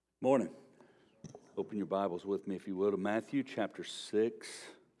Morning. Open your Bibles with me, if you will, to Matthew chapter 6.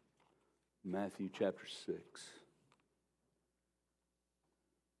 Matthew chapter 6. As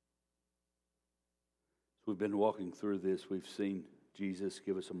we've been walking through this, we've seen Jesus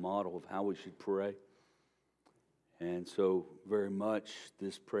give us a model of how we should pray. And so, very much,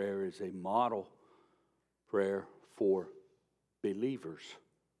 this prayer is a model prayer for believers.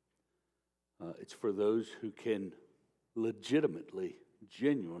 It's for those who can legitimately,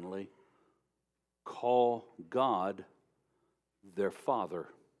 genuinely call God their Father.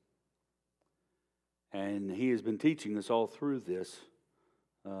 And He has been teaching us all through this,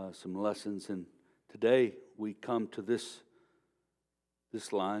 some lessons. And today we come to this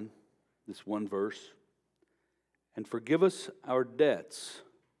line, this one verse. And forgive us our debts,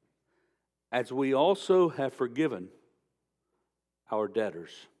 as we also have forgiven our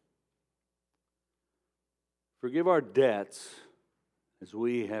debtors. Forgive our debts as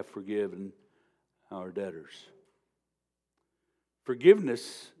we have forgiven our debtors.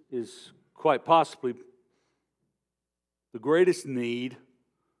 Forgiveness is quite possibly the greatest need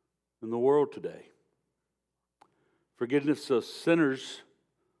in the world today. Forgiveness of sinners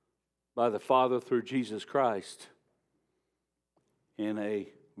by the Father through Jesus Christ in a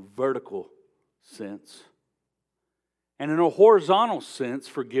vertical sense. And in a horizontal sense,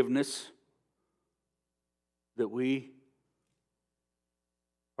 forgiveness that we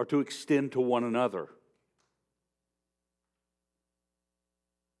are to extend to one another.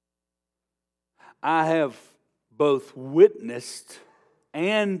 I have both witnessed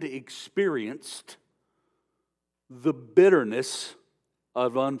and experienced the bitterness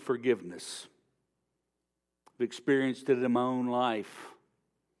of unforgiveness. I've experienced it in my own life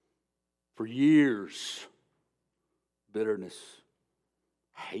for years. Bitterness,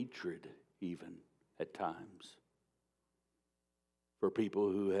 hatred even at times, for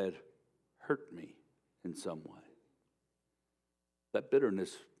people who had hurt me in some way. That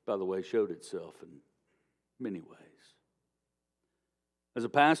bitterness, by the way, showed itself in many ways. As a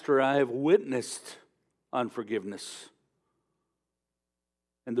pastor, I have witnessed unforgiveness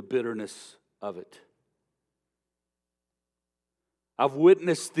and the bitterness of it. I've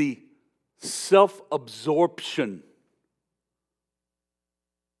witnessed the self-absorption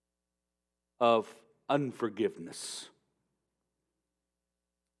of unforgiveness,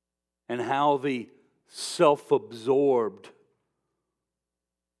 and how the self-absorbed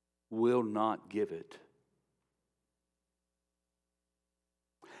will not give it.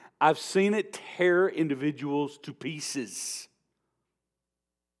 I've seen it tear individuals to pieces,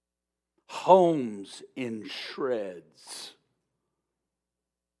 homes in shreds,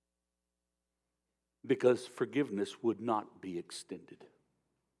 because forgiveness would not be extended.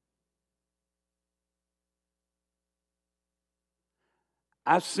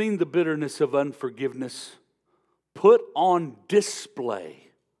 I've seen the bitterness of unforgiveness put on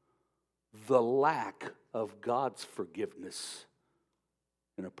display the lack of God's forgiveness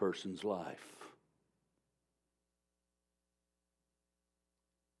in a person's life.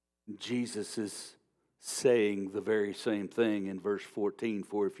 Jesus is saying the very same thing in verse 14,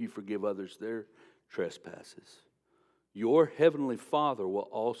 "For if you forgive others their trespasses, your heavenly Father will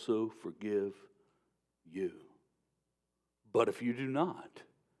also forgive you. But if you do not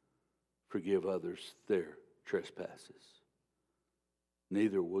forgive others their trespasses,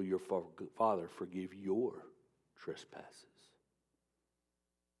 neither will your Father forgive your trespasses."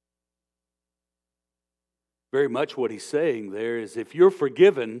 Very much what he's saying there is, if you're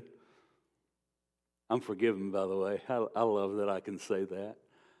forgiven, I'm forgiven, by the way. I love that I can say that.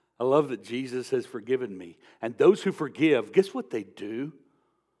 I love that Jesus has forgiven me. And those who forgive, guess what they do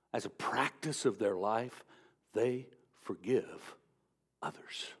as a practice of their life? They forgive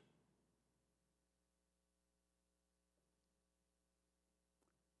others.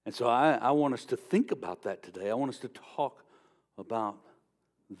 And so I want us to think about that today. I want us to talk about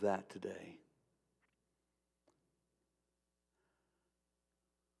that today.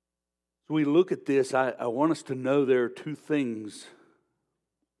 As we look at this, I want us to know there are two things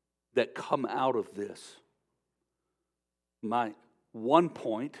that come out of this. My one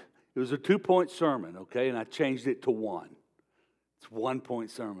point, it was a 2-point sermon, okay, and I changed it to one. It's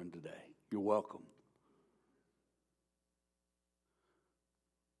 1-point sermon today. You're welcome.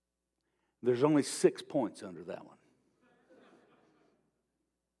 There's only 6 points under that one.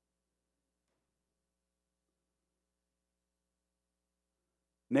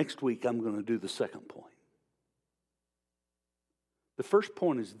 Next week, I'm going to do the second point. The first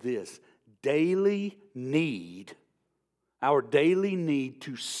point is this: our daily need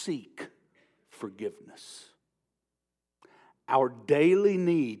to seek forgiveness. our daily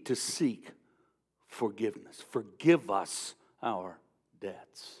need to seek forgiveness. Forgive us our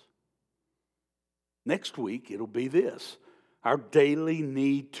debts. Next week, it'll be this: our daily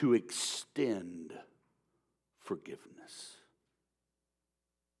need to extend forgiveness.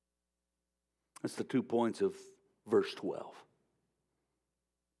 That's the 2 points of verse 12.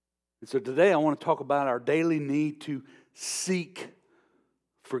 And so today I want to talk about our daily need to seek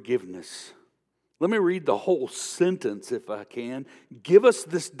forgiveness. Let me read the whole sentence if I can. Give us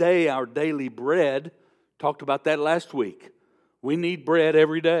this day our daily bread. Talked about that last week. We need bread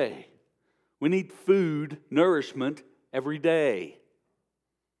every day. We need food, nourishment every day.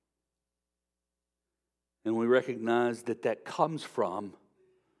 And we recognize that that comes from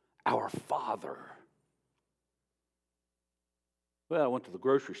our Father. Well, I went to the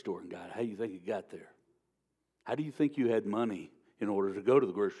grocery store and got it. How do you think you got there? How do you think you had money in order to go to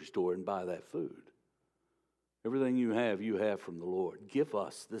the grocery store and buy that food? Everything you have from the Lord. Give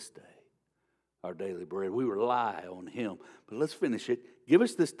us this day our daily bread. We rely on Him. But let's finish it. Give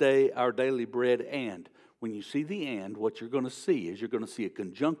us this day our daily bread. And when you see the and, what you're going to see is you're going to see a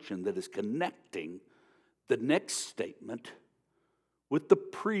conjunction that is connecting the next statement with the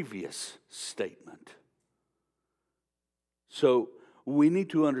previous statement. So we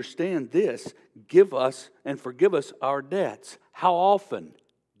need to understand this. Give us and forgive us our debts. How often?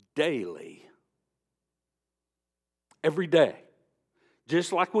 Daily. Every day.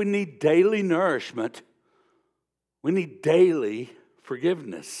 Just like we need daily nourishment, we need daily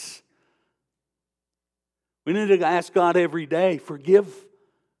forgiveness. We need to ask God every day, forgive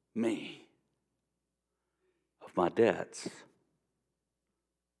me of my debts.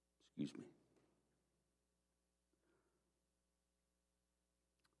 Excuse me.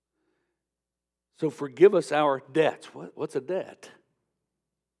 So forgive us our debts. What's a debt?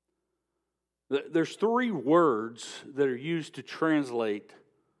 There's 3 words that are used to translate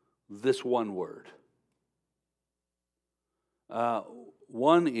this one word.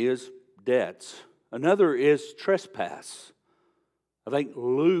 One is debts. Another is trespass. I think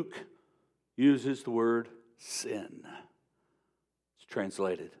Luke uses the word sin. It's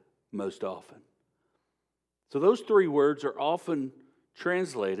translated most often. So those 3 words are often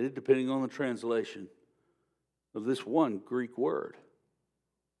translated, depending on the translation, of this one Greek word.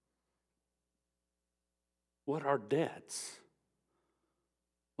 What are debts?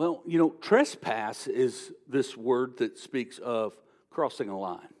 Well, trespass is this word that speaks of crossing a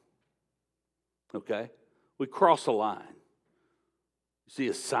line. Okay? We cross a line. You see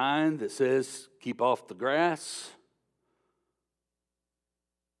a sign that says, keep off the grass.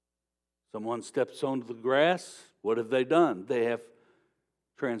 Someone steps onto the grass. What have they done? They have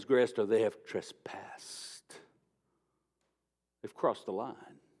transgressed or they have trespassed. They've crossed the line.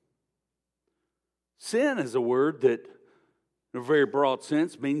 Sin is a word that, in a very broad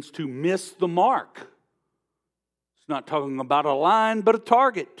sense, means to miss the mark. It's not talking about a line, but a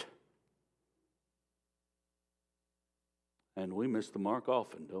target. And we miss the mark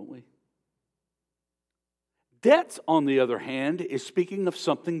often, don't we? Debts, on the other hand, is speaking of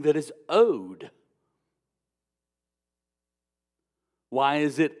something that is owed. Why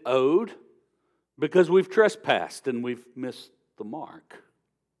is it owed? Because we've trespassed and we've missed the mark.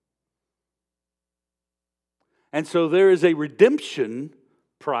 And so there is a redemption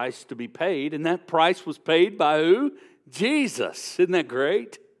price to be paid, and that price was paid by who? Jesus. Isn't that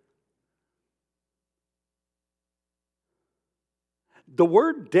great? The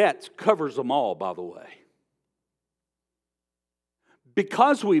word debts covers them all, by the way.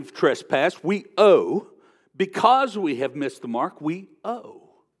 Because we've trespassed, we owe. Because we have missed the mark, we owe.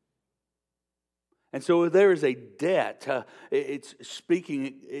 And so there is a debt. It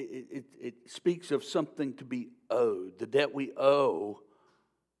speaks of something to be owed. The debt we owe,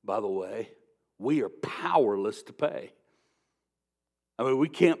 by the way, we are powerless to pay. I mean, we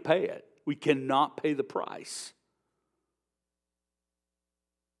can't pay it. We cannot pay the price.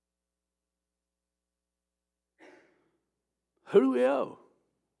 Who do we owe?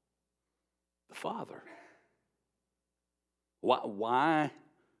 The Father. Why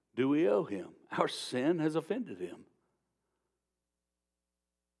do we owe Him? Our sin has offended Him.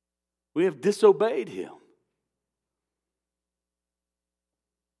 We have disobeyed Him.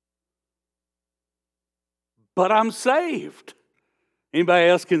 But I'm saved. Anybody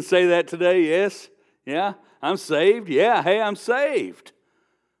else can say that today? Yes? Yeah? I'm saved? Yeah, hey, I'm saved.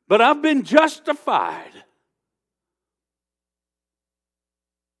 But I've been justified.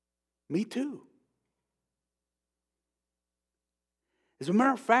 Me too. As a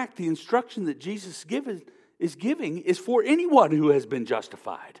matter of fact, the instruction that Jesus is giving is for anyone who has been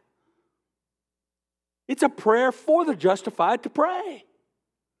justified. It's a prayer for the justified to pray.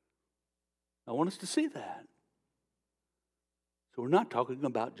 I want us to see that. So we're not talking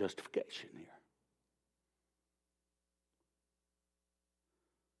about justification here.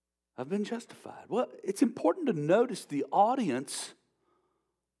 I've been justified. Well, it's important to notice the audience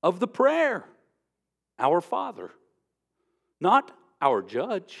of the prayer. Our Father, not our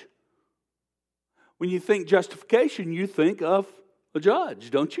judge. When you think justification, you think of a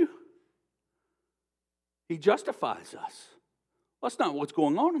judge, don't you? He justifies us. That's not what's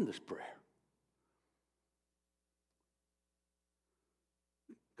going on in this prayer.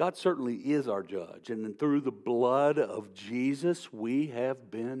 God certainly is our judge, and through the blood of Jesus, we have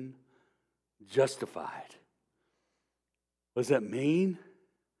been justified. What does that mean?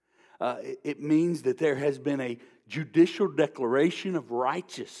 It means that there has been a judicial declaration of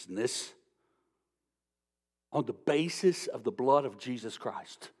righteousness on the basis of the blood of Jesus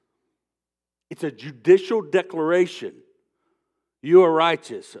Christ. It's a judicial declaration. You are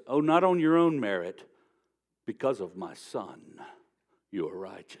righteous. Oh, not on your own merit, because of my Son. You are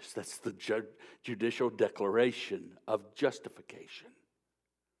righteous. That's the judicial declaration of justification.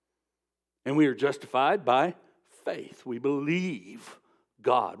 And we are justified by faith. We believe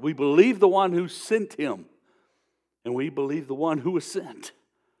God. We believe the one who sent him. And we believe the one who was sent.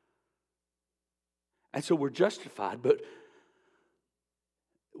 And so we're justified. But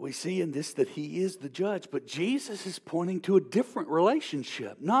we see in this that he is the judge. But Jesus is pointing to a different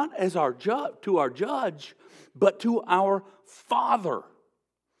relationship. Not as to our judge, but to our Father.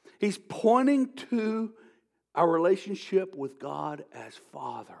 He's pointing to our relationship with God as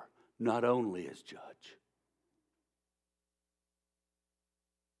Father, not only as judge.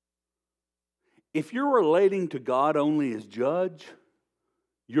 If you're relating to God only as judge,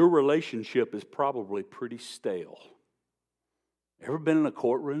 your relationship is probably pretty stale. Ever been in a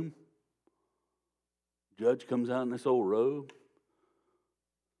courtroom? Judge comes out in this old robe.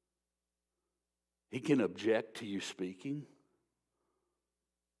 He can object to you speaking.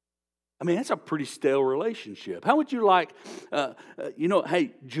 I mean, that's a pretty stale relationship. How would you like,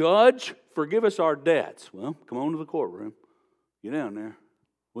 hey, judge, forgive us our debts. Well, come on to the courtroom. Get down there.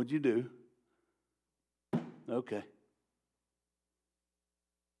 What'd you do? Okay.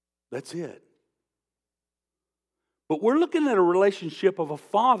 That's it. But we're looking at a relationship of a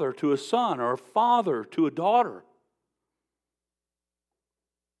father to a son or a father to a daughter.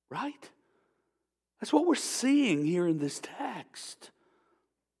 Right? That's what we're seeing here in this text.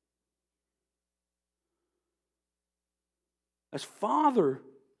 As father,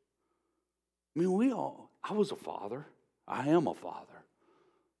 I mean, I was a father. I am a father.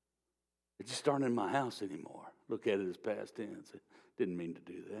 It just aren't in my house anymore. Look at it as past tense. It didn't mean to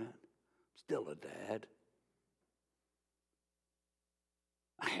do that. I'm still a dad.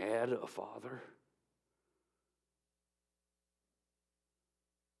 I had a father.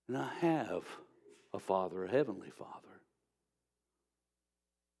 And I have a father, a heavenly father.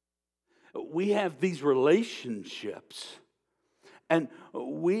 We have these relationships. And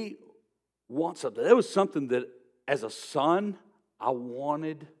we want something. There was something that as a son, I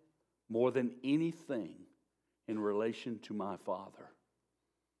wanted more than anything in relation to my father.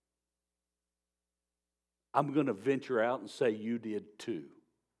 I'm going to venture out and say you did too.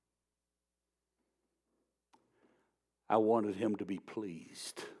 I wanted him to be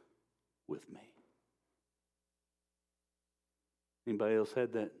pleased with me. Anybody else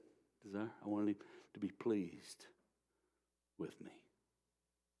had that desire? I wanted him to be pleased with me.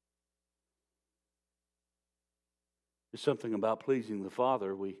 There's something about pleasing the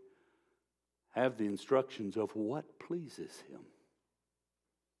Father. We have the instructions of what pleases him.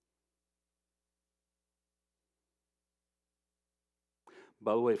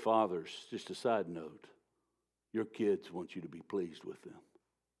 By the way, fathers, just a side note, your kids want you to be pleased with them.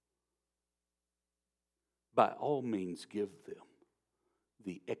 By all means, give them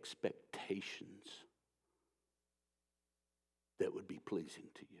the expectations that would be pleasing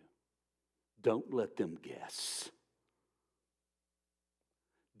to you. Don't let them guess.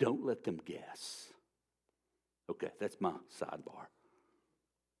 Don't let them guess. Okay, that's my sidebar.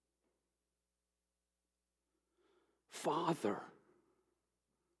 Father,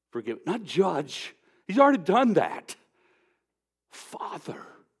 forgive, not judge. He's already done that. Father,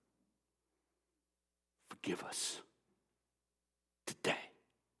 forgive us today.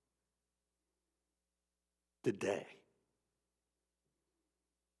 Today.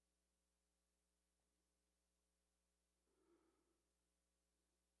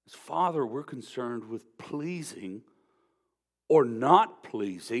 As Father, we're concerned with pleasing or not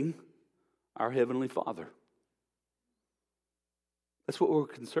pleasing our Heavenly Father. That's what we're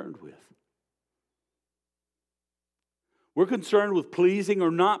concerned with. We're concerned with pleasing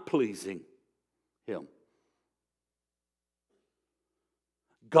or not pleasing Him.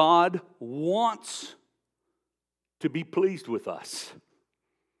 God wants to be pleased with us.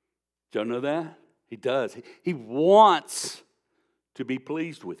 Do you know that? He does. He wants to be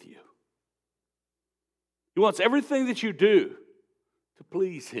pleased with you. He wants everything that you do to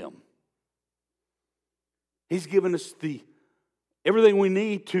please Him. He's given us everything we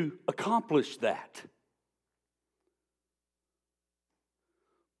need to accomplish that.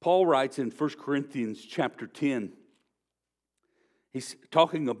 Paul writes in 1 Corinthians chapter 10, he's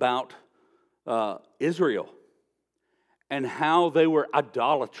talking about Israel and how they were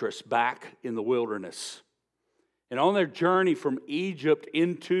idolatrous back in the wilderness. And on their journey from Egypt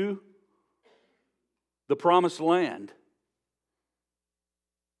into the promised land,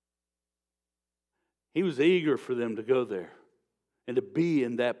 he was eager for them to go there and to be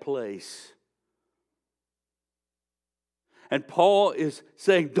in that place. And Paul is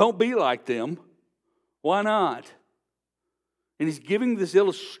saying, don't be like them. Why not? And he's giving this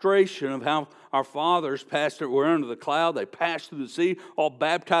illustration of how our fathers were under the cloud. They passed through the sea, all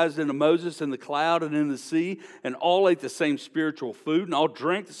baptized into Moses in the cloud and in the sea, and all ate the same spiritual food, and all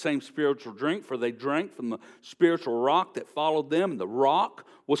drank the same spiritual drink, for they drank from the spiritual rock that followed them, and the rock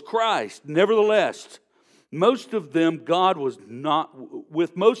was Christ. Nevertheless, most of them, God was not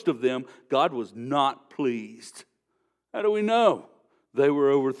pleased. How do we know? They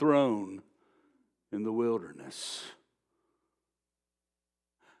were overthrown in the wilderness.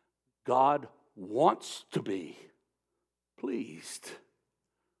 God wants to be pleased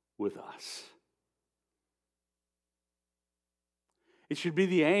with us. It should be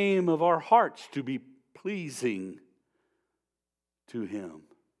the aim of our hearts to be pleasing to Him.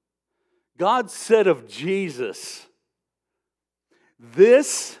 God said of Jesus,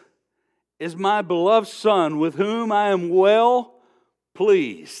 "This is my beloved Son with whom I am well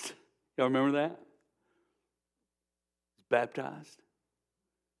pleased." Y'all remember that? He's baptized.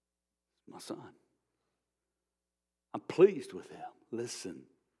 My Son. I'm pleased with Him. Listen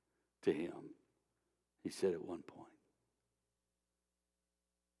to Him, He said at one point.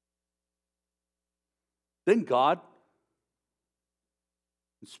 Then God,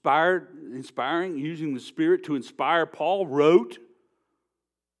 inspiring, using the Spirit to inspire Paul, wrote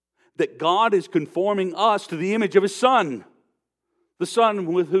that God is conforming us to the image of His Son, the Son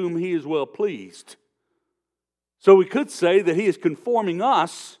with whom He is well pleased. So we could say that He is conforming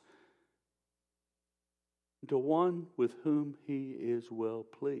us to one with whom He is well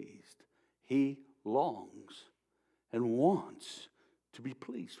pleased. He longs and wants to be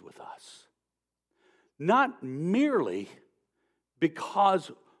pleased with us. Not merely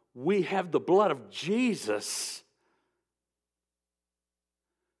because we have the blood of Jesus,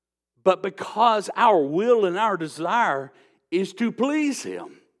 but because our will and our desire is to please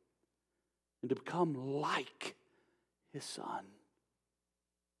Him and to become like His Son.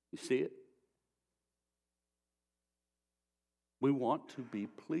 You see it? We want to be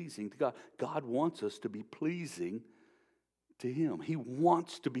pleasing to God. God wants us to be pleasing to Him. He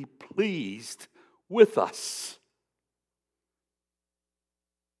wants to be pleased with us.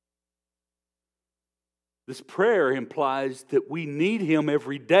 This prayer implies that we need Him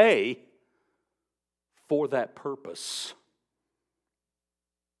every day for that purpose.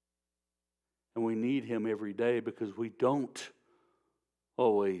 And we need Him every day because we don't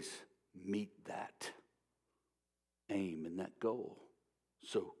always meet that aim and that goal.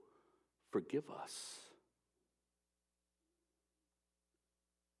 So forgive us.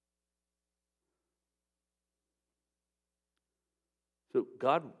 So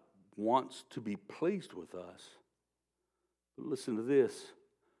God wants to be pleased with us. But listen to this.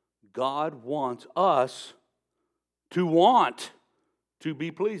 God wants us to want to be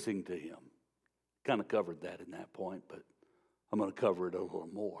pleasing to Him. Kind of covered that in that point, but I'm going to cover it a little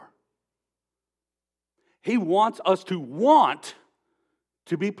more. He wants us to want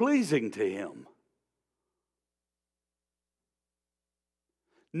to be pleasing to Him.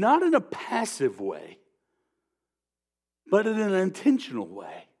 Not in a passive way, but in an intentional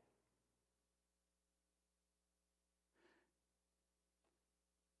way.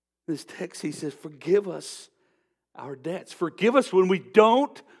 In this text, He says, forgive us our debts. Forgive us when we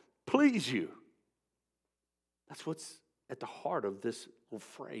don't please You. That's what's at the heart of this little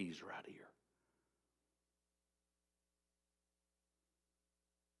phrase right here.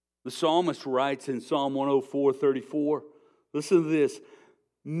 The psalmist writes in Psalm 104:34, listen to this.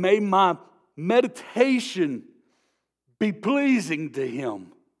 May my meditation be pleasing to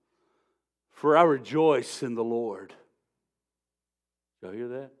Him, for I rejoice in the Lord. Y'all hear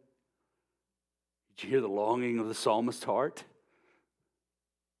that? Did you hear the longing of the psalmist's heart?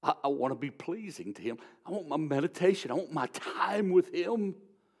 I want to be pleasing to Him. I want my meditation. I want my time with Him.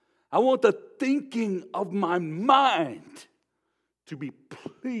 I want the thinking of my mind to be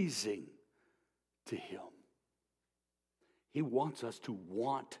pleasing to Him. He wants us to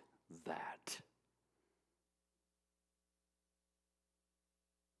want that.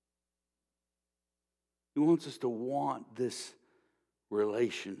 He wants us to want this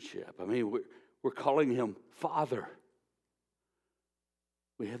relationship. I mean, we're calling Him Father.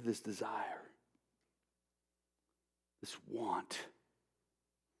 We have this desire, this want,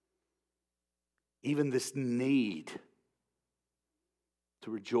 even this need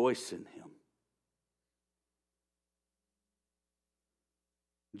to rejoice in Him.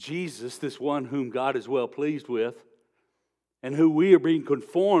 Jesus, this one whom God is well pleased with, and who we are being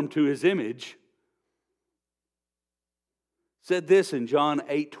conformed to His image, said this in John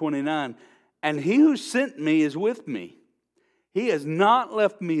 8:29, "And He who sent me is with me. He has not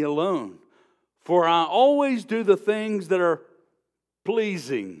left me alone, for I always do the things that are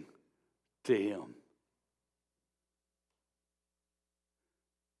pleasing to Him."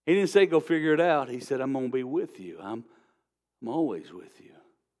 He didn't say, go figure it out. He said, I'm going to be with you. I'm always with you.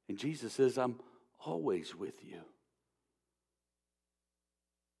 And Jesus says, I'm always with you.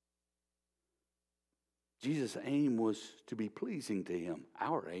 Jesus' aim was to be pleasing to Him.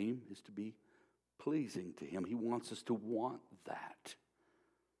 Our aim is to be pleasing to Him. He wants us to want that.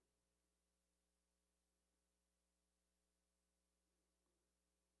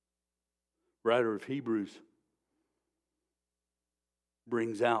 Writer of Hebrews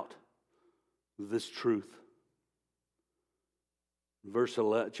brings out this truth.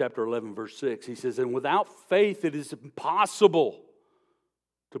 Chapter 11, verse 6, he says, "And without faith it is impossible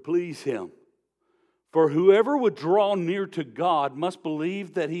to please Him. For whoever would draw near to God must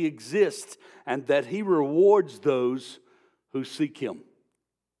believe that He exists and that He rewards those who seek Him."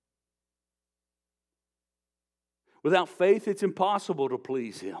 Without faith, it's impossible to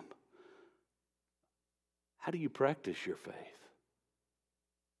please Him. How do you practice your faith?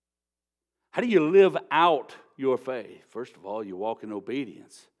 How do you live out your faith? First of all, you walk in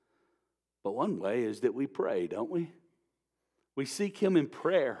obedience. But one way is that we pray, don't we? We seek Him in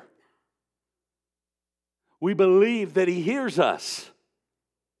prayer. We believe that He hears us.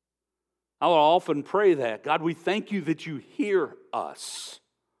 I will often pray that. God, we thank You that You hear us.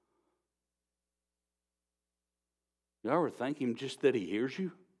 You ever thank Him just that He hears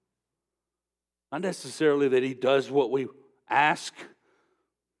you? Not necessarily that He does what we ask,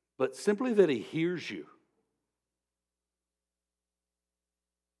 but simply that He hears you.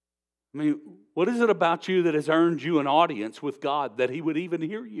 I mean, what is it about you that has earned you an audience with God that He would even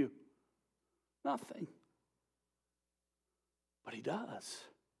hear you? Nothing. But He does.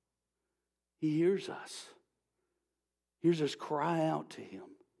 He hears us. He hears us cry out to Him.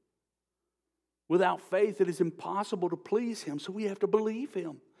 Without faith, it is impossible to please Him, so we have to believe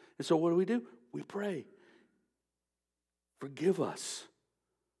Him. And so what do? We pray. Forgive us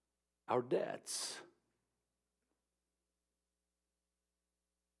our debts.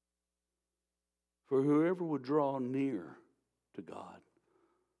 For whoever would draw near to God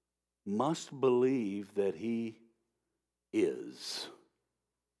must believe that He is,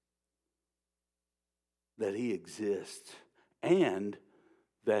 that He exists, and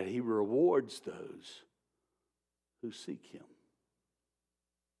that He rewards those who seek Him.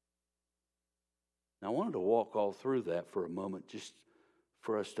 Now, I wanted to walk all through that for a moment, just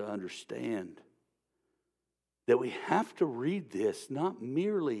for us to understand that we have to read this not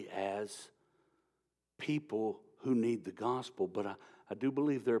merely as people who need the gospel, but I do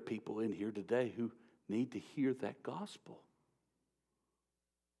believe there are people in here today who need to hear that gospel.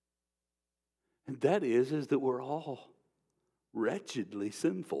 And that is that we're all wretchedly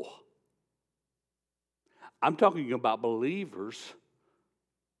sinful. I'm talking about believers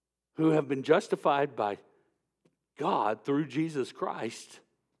who have been justified by God through Jesus Christ.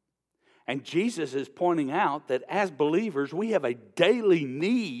 And Jesus is pointing out that as believers, we have a daily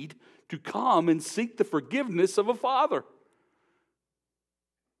need to come and seek the forgiveness of a Father.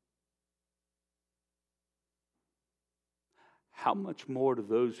 How much more do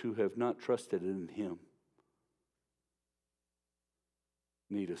those who have not trusted in Him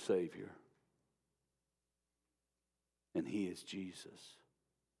need a Savior? And He is Jesus.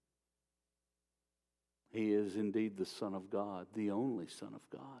 He is indeed the Son of God, the only Son of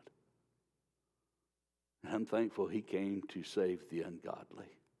God. And I'm thankful He came to save the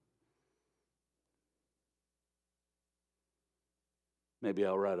ungodly. Maybe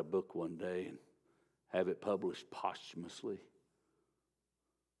I'll write a book one day and have it published posthumously.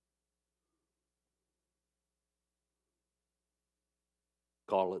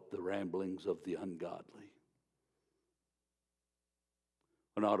 call it The Ramblings of the Ungodly.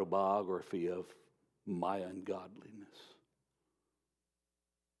 An autobiography of my ungodliness.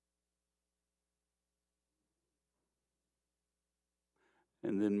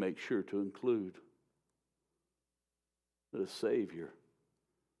 And then make sure to include that a Savior,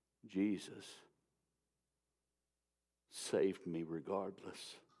 Jesus, saved me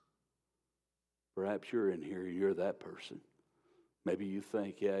regardless. Perhaps you're in here, you're that person. Maybe you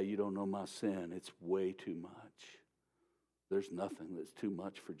think, yeah, you don't know my sin. It's way too much. There's nothing that's too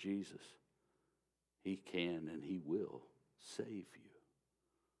much for Jesus. He can and He will save you.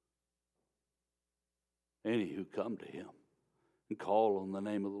 Any who come to Him and call on the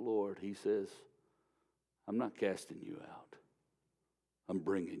name of the Lord, He says, I'm not casting you out. I'm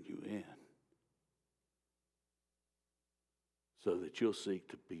bringing you in so that you'll seek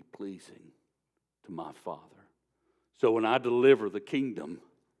to be pleasing to my Father. So when I deliver the kingdom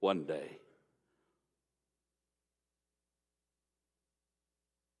one day,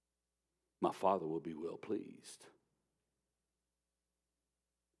 my Father will be well pleased.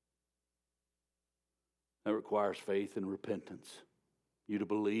 That requires faith and repentance. You to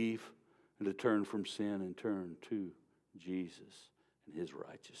believe and to turn from sin and turn to Jesus and His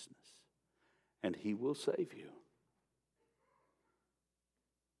righteousness. And He will save you.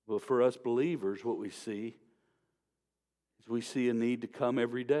 Well, for us believers, what we see is we see a need to come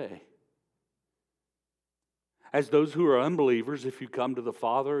every day. As those who are unbelievers, if you come to the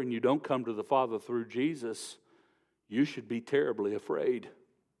Father and you don't come to the Father through Jesus, you should be terribly afraid.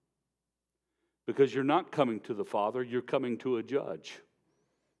 Because you're not coming to the Father, you're coming to a judge.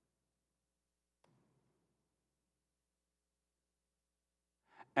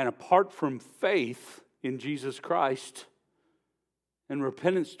 And apart from faith in Jesus Christ and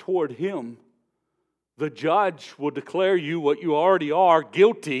repentance toward Him, the judge will declare you what you already are,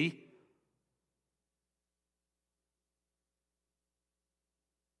 guilty.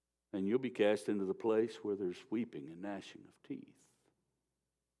 And you'll be cast into the place where there's weeping and gnashing of teeth.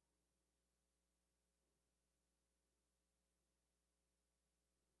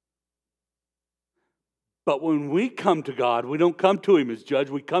 But when we come to God, we don't come to Him as judge,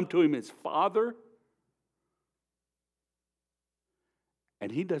 we come to Him as Father.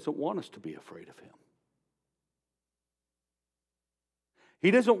 And He doesn't want us to be afraid of Him.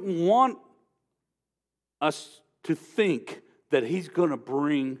 He doesn't want us to think that He's going to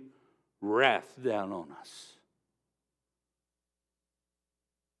bring wrath down on us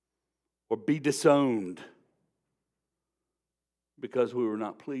or be disowned because we were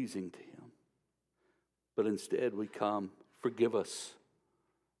not pleasing to Him. But instead we come, forgive us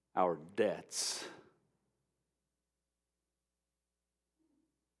our debts.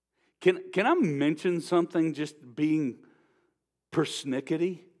 Can I mention something, just being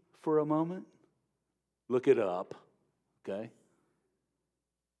persnickety for a moment? Look it up, okay?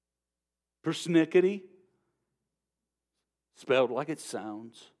 Persnickety, spelled like it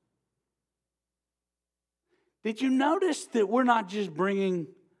sounds. Did you notice that we're not just bringing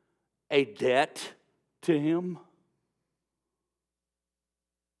a debt to Him?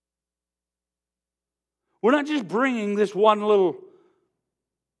 We're not just bringing this one little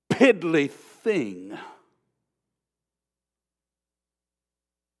piddly thing.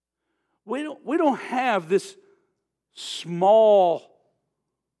 We don't have this small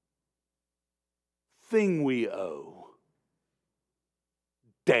thing we owe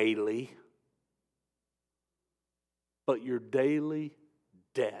daily, but your daily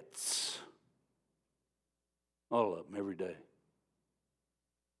debts. All of them, every day.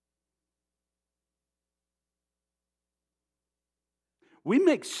 We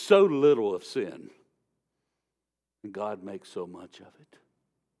make so little of sin, and God makes so much of it.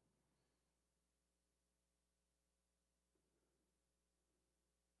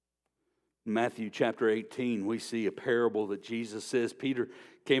 In Matthew chapter 18, we see a parable that Jesus says, Peter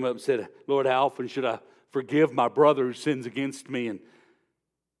came up and said, Lord, how often should I forgive my brother who sins against me? And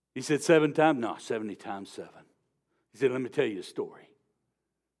He said 7 times? No, 70 times 7. He said, let me tell you a story.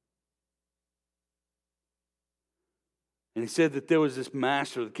 And He said that there was this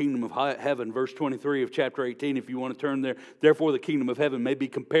master of the kingdom of heaven, verse 23 of chapter 18, if you want to turn there. Therefore the kingdom of heaven may be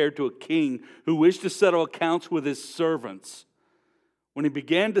compared to a king who wished to settle accounts with his servants. When he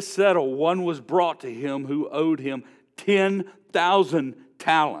began to settle, one was brought to him who owed him 10,000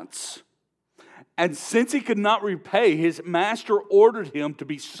 talents. And since he could not repay, his master ordered him to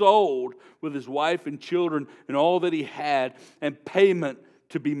be sold with his wife and children and all that he had, and payment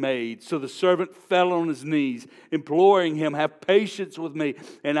to be made. So the servant fell on his knees, imploring him, have patience with me,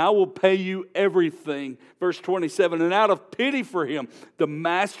 and I will pay you everything. Verse 27, and out of pity for him, the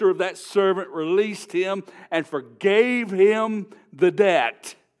master of that servant released him and forgave him the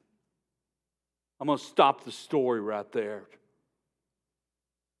debt. I'm going to stop the story right there.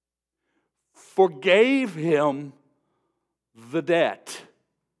 Forgave him the debt.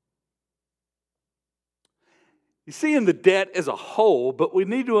 You see in the debt as a whole, but we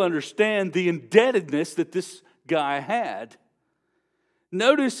need to understand the indebtedness that this guy had.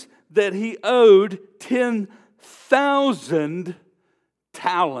 Notice that he owed 10,000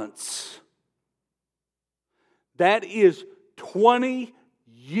 talents. That is 20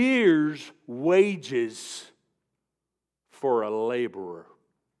 years' wages for a laborer.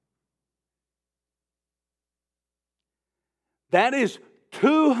 That is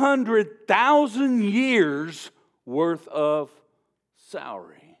 200,000 years worth of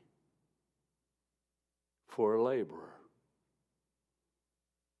salary for a laborer.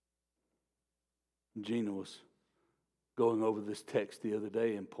 Gina was going over this text the other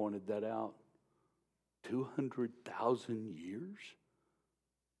day and pointed that out. 200,000 years?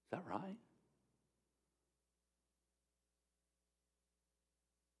 Is that right?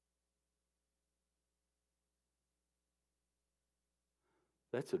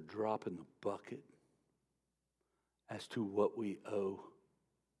 That's a drop in the bucket as to what we owe.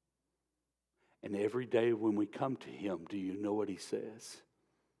 And every day when we come to Him, do you know what He says?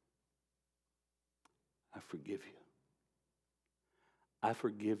 I forgive you. I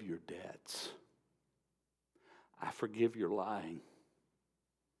forgive your debts. I forgive your lying.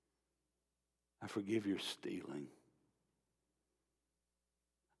 I forgive your stealing.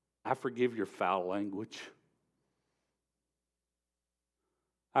 I forgive your foul language.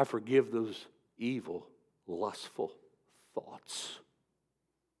 I forgive those evil, lustful thoughts.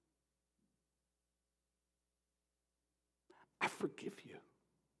 I forgive you.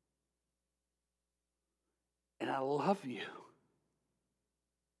 And I love you.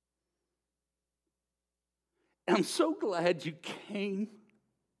 And I'm so glad you came.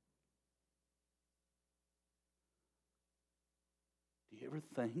 Do you ever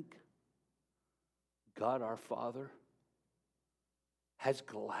think God our Father has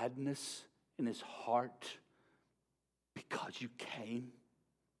gladness in His heart because you came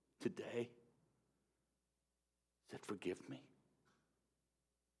today? Said, forgive me.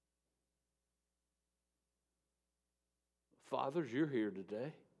 Fathers, you're here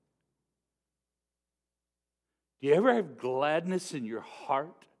today. Do you ever have gladness in your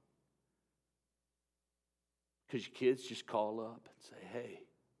heart because your kids just call up and say, hey?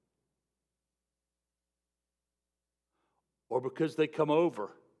 Or because they come over,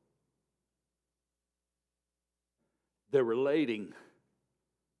 they're relating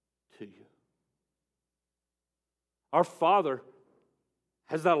to you. Our Father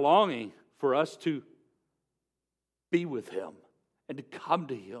has that longing for us to be with Him and to come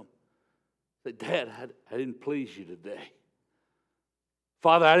to Him. Say, Dad, I didn't please you today.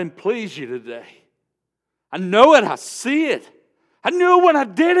 Father, I didn't please you today. I know it. I see it. I knew it when I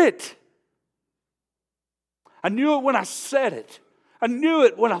did it. I knew it when I said it. I knew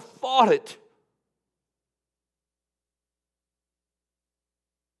it when I thought it.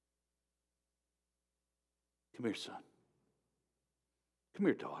 Come here, son. Come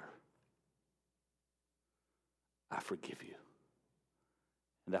here, daughter. I forgive you.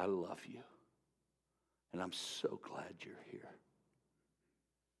 And I love you. And I'm so glad you're here.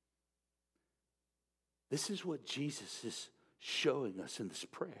 This is what Jesus is showing us in this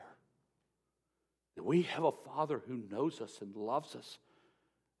prayer. That we have a Father who knows us and loves us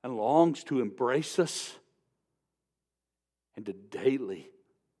and longs to embrace us and to daily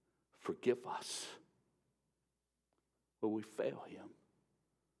forgive us when we fail Him.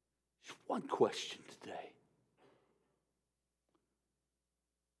 Just one question today.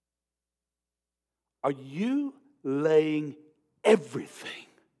 Are you laying everything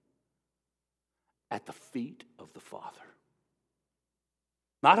at the feet of the Father?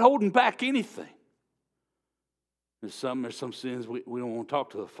 Not holding back anything. There's some sins we don't want to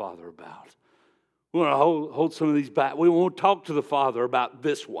talk to the Father about. We want to hold some of these back. We won't talk to the Father about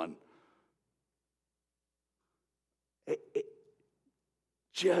this one.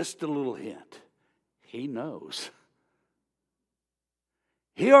 Just a little hint. He knows.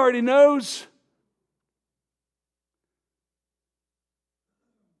 He already knows.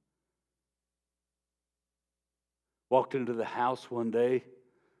 Walked into the house one day.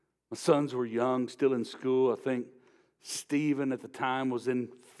 My sons were young, still in school. I think Stephen at the time was in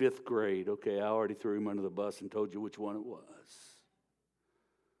 5th grade. Okay, I already threw him under the bus and told you which one it was.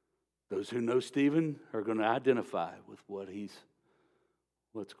 Those who know Stephen are going to identify with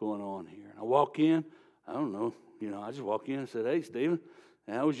what's going on here. And I walk in, I don't know, I just walk in and said, "Hey, Stephen,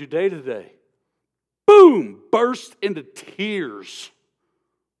 how was your day today?" Boom! Burst into tears.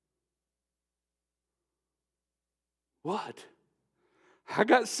 What? I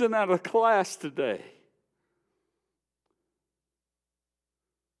got sent out of class today.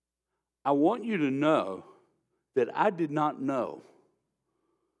 I want you to know that I did not know.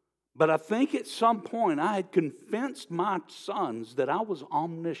 But I think at some point I had convinced my sons that I was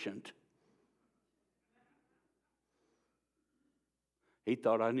omniscient. He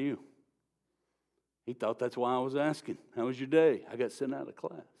thought I knew. He thought that's why I was asking, "How was your day?" I got sent out of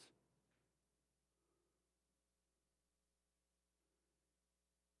class. What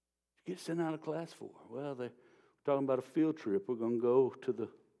did you get sent out of class for? Well, they're talking about a field trip. We're going to go to the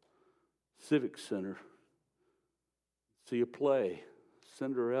Civic Center, see a play,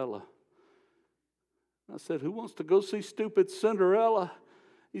 Cinderella. I said, "Who wants to go see stupid Cinderella?"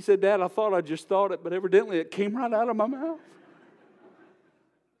 He said, "Dad, I thought I just thought it, but evidently it came right out of my mouth."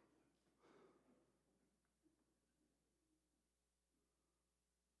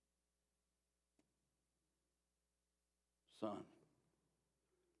 Son,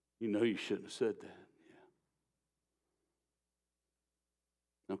 you know you shouldn't have said that.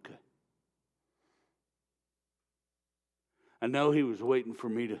 Yeah. Okay. I know he was waiting for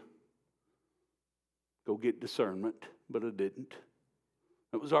me to go get discernment, but I didn't.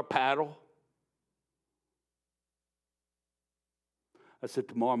 It was our paddle. I said,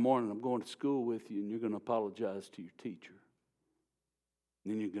 "Tomorrow morning I'm going to school with you, and you're going to apologize to your teacher.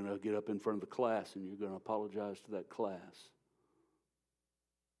 And then you're going to get up in front of the class, and you're going to apologize to that class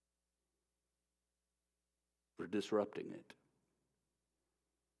for disrupting it."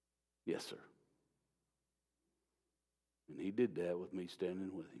 "Yes, sir." And he did that with me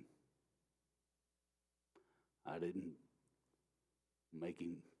standing with him. I didn't make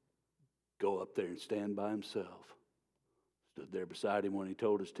him go up there and stand by himself. Stood there beside him when he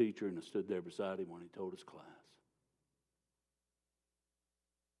told his teacher, and I stood there beside him when he told his class.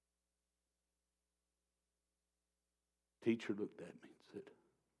 Teacher looked at me and said,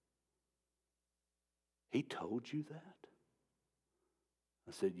 "He told you that?"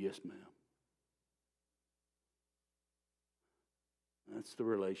 I said, "Yes, ma'am." That's the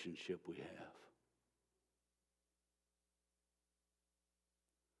relationship we have.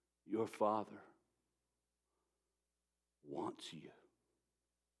 Your Father wants you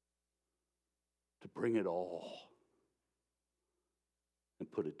to bring it all and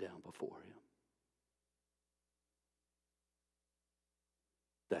put it down before Him.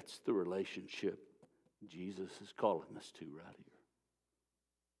 That's the relationship Jesus is calling us to right here.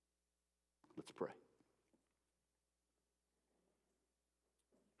 Let's pray.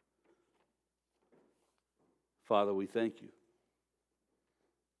 Father, we thank you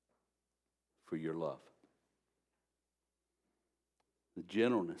for your love, the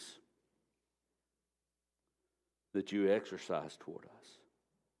gentleness that you exercise toward us.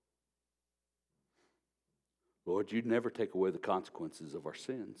 Lord, you'd never take away the consequences of our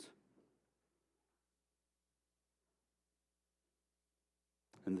sins.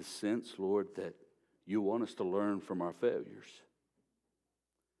 In the sense, Lord, that you want us to learn from our failures.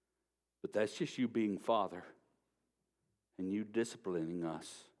 But that's just you being Father and you disciplining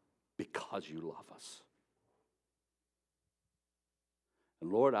us because you love us.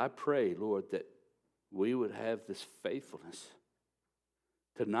 And Lord, I pray, Lord, that we would have this faithfulness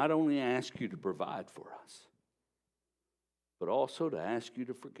to not only ask you to provide for us, but also to ask you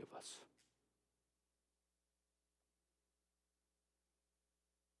to forgive us.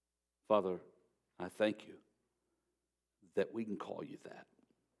 Father, I thank you that we can call you that.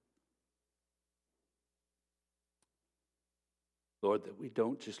 Lord, that we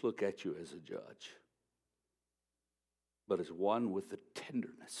don't just look at you as a judge, but as one with the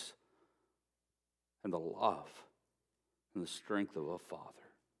tenderness and the love and the strength of a father.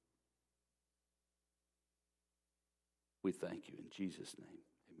 We thank you in Jesus' name.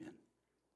 Amen.